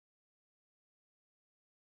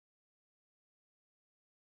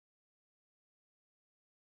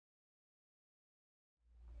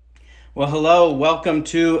Well, hello, welcome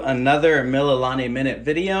to another Mililani Minute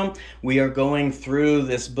video. We are going through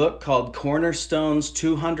this book called Cornerstones,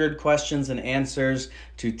 200 Questions and Answers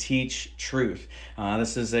to Teach Truth.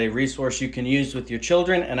 This is a resource you can use with your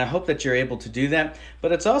children, and I hope that you're able to do that.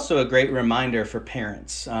 But it's also a great reminder for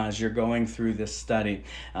parents as you're going through this study.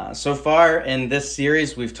 So far in this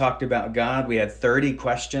series, we've talked about God. We had 30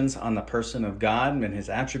 questions on the person of God and his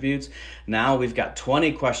attributes. Now we've got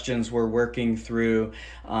 20 questions we're working through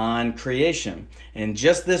on creation. And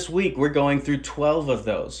just this week, we're going through 12 of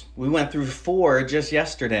those. We went through 4 just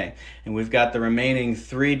yesterday, and we've got the remaining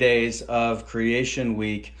 3 days of creation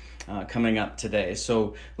week coming up today.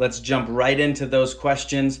 So let's jump right into those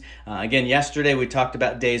questions. Again, yesterday we talked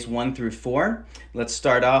about days 1 through 4. Let's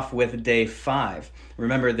start off with day 5.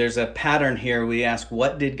 Remember, there's a pattern here. We ask,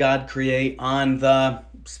 what did God create on the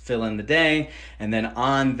fill in the day, and then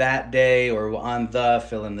on that day or on the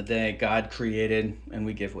fill in the day, God created, and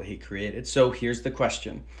we give what he created. So here's the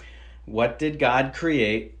question. What did God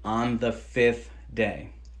create on the 5th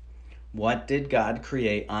day? What did God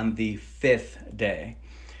create on the 5th day?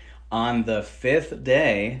 On the 5th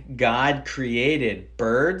day, God created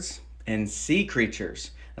birds and sea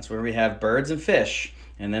creatures. That's where we have birds and fish,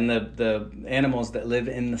 and then the animals that live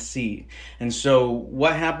in the sea. And so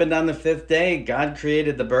what happened on the 5th day? God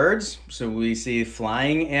created the birds. So we see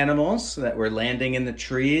flying animals that were landing in the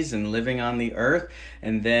trees and living on the earth.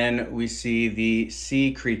 And then we see the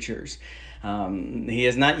sea creatures. He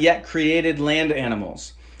has not yet created land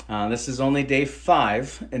animals. This is only day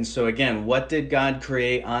 5. And so again, what did God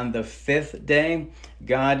create on the 5th day?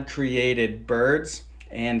 God created birds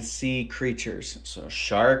and sea creatures. So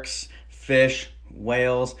sharks, fish,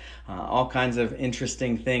 whales, all kinds of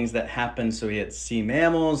interesting things that happen. So he had sea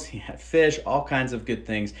mammals, he had fish, all kinds of good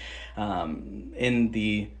things in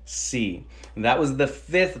the sea. And that was the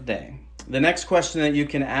 5th day. The next question that you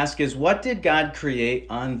can ask is, what did God create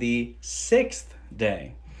on the 6th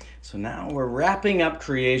day? So now we're wrapping up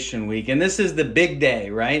creation week, and this is the big day,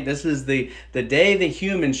 right? This is the day the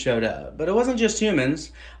humans showed up. But it wasn't just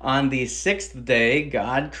humans. On the 6th day,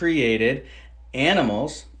 God created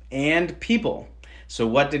animals and people. So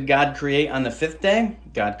what did God create on the 5th day?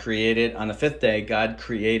 On the 5th day, God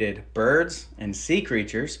created birds and sea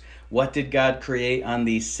creatures. What did God create on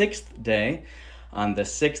the 6th day? On the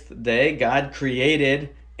 6th day, God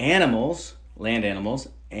created animals, land animals,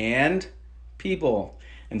 and people.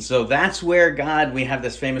 And so that's where we have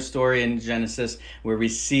this famous story in Genesis where we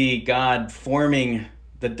see God forming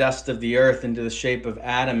the dust of the earth into the shape of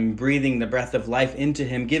Adam, breathing the breath of life into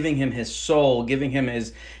him, giving him his soul, giving him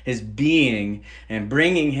his being, and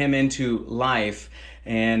bringing him into life,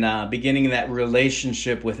 and beginning that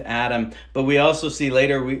relationship with Adam. But we also see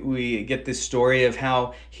later, we get this story of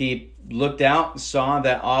how he looked out and saw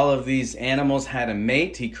that all of these animals had a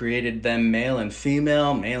mate. He created them male and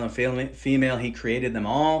female, he created them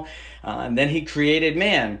all. And then he created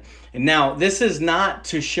man. And now this is not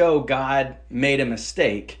to show God made a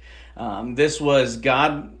mistake. This was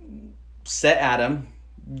God set Adam,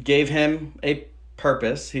 gave him a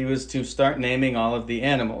purpose. He was to start naming all of the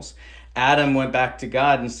animals. Adam went back to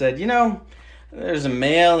God and said, there's a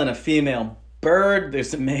male and a female bird,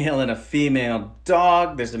 there's a male and a female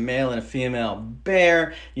dog, there's a male and a female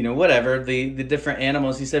bear, whatever, the different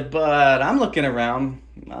animals. He said, but I'm looking around,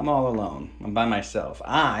 I'm all alone, I'm by myself,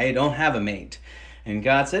 I don't have a mate. And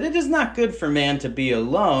God said, it is not good for man to be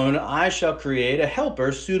alone, I shall create a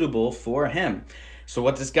helper suitable for him. So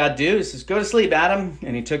what does God do? He says, go to sleep, Adam.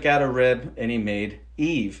 And he took out a rib and he made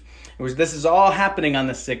Eve. This is all happening on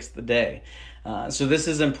the 6th day. So this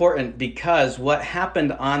is important because what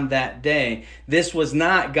happened on that day, this was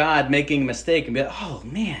not God making a mistake and be like, oh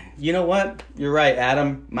man, you know what? You're right,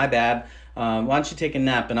 Adam, my bad. Why don't you take a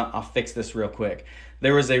nap and I'll fix this real quick.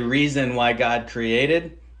 There was a reason why God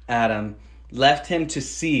created Adam, left him to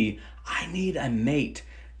see, I need a mate.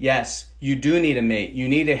 Yes, you do need a mate. You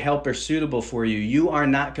need a helper suitable for you. You are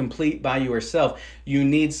not complete by yourself. You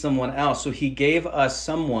need someone else. So he gave us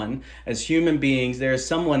someone as human beings. There is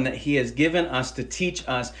someone that he has given us to teach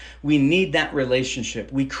us. We need that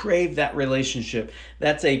relationship. We crave that relationship.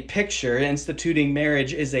 That's a picture. Instituting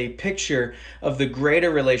marriage is a picture of the greater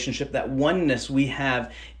relationship, that oneness we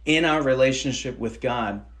have in our relationship with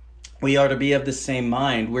God. We are to be of the same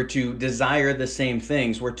mind. We're to desire the same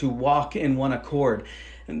things. We're to walk in one accord.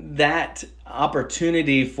 That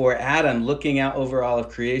opportunity for Adam looking out over all of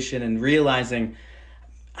creation and realizing,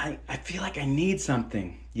 I feel like I need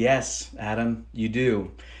something. Yes, Adam, you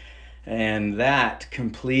do. And that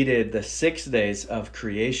completed the 6 days of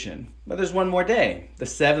creation. But there's one more day, the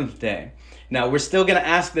seventh day. Now, we're still going to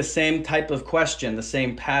ask the same type of question, the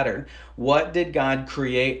same pattern. What did God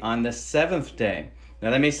create on the seventh day? Now,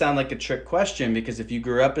 that may sound like a trick question, because if you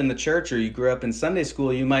grew up in the church or you grew up in Sunday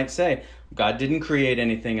school, you might say, God didn't create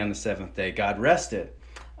anything on the seventh day. God rested.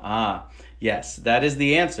 Yes, that is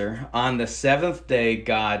the answer. On the seventh day,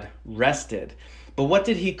 God rested. But what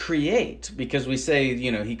did he create? Because we say,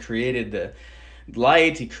 he created the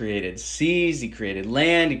light, he created seas, he created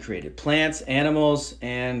land, he created plants, animals,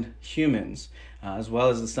 and humans, as well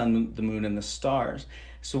as the sun, the moon, and the stars.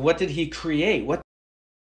 So what did he create?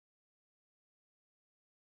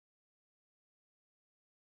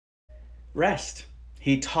 Rest.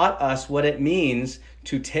 He taught us what it means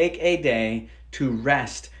to take a day to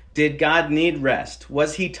rest. Did God need rest?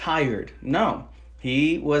 Was he tired? No.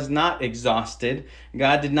 He was not exhausted.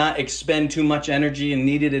 God did not expend too much energy and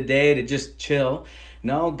needed a day to just chill.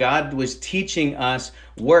 No, God was teaching us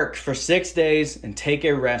work for 6 days and take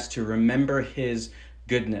a rest to remember his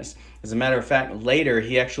goodness. As a matter of fact, later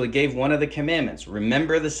he actually gave one of the commandments.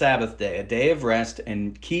 Remember the Sabbath day, a day of rest,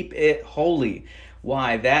 and keep it holy.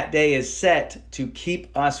 Why? That day is set to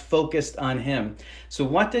keep us focused on him. So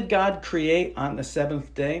what did God create on the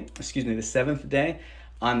seventh day? The seventh day.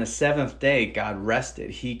 On the seventh day, God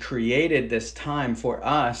rested. He created this time for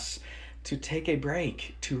us to take a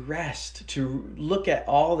break, to rest, to look at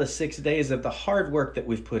all the 6 days of the hard work that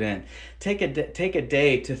we've put in. Take a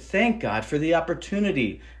day to thank God for the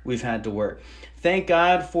opportunity we've had to work. Thank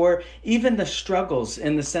God for even the struggles,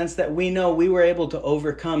 in the sense that we know we were able to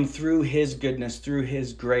overcome through his goodness, through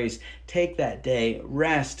his grace. Take that day,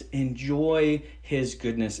 rest, enjoy his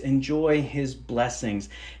goodness, enjoy his blessings,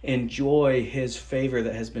 enjoy his favor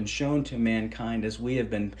that has been shown to mankind as we have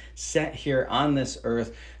been set here on this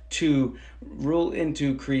earth to rule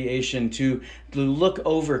into creation, to look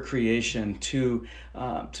over creation, to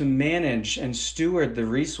manage and steward the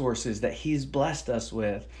resources that he's blessed us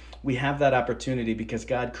with. We have that opportunity because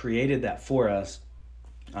God created that for us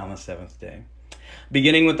on the seventh day.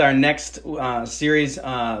 Beginning with our next series,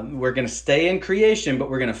 we're going to stay in creation, but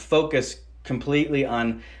we're going to focus completely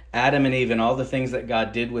on Adam and Eve and all the things that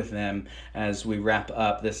God did with them as we wrap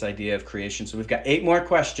up this idea of creation. So we've got 8 more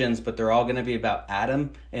questions, but they're all going to be about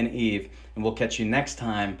Adam and Eve. And we'll catch you next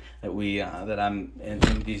time that I'm in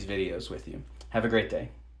these videos with you. Have a great day.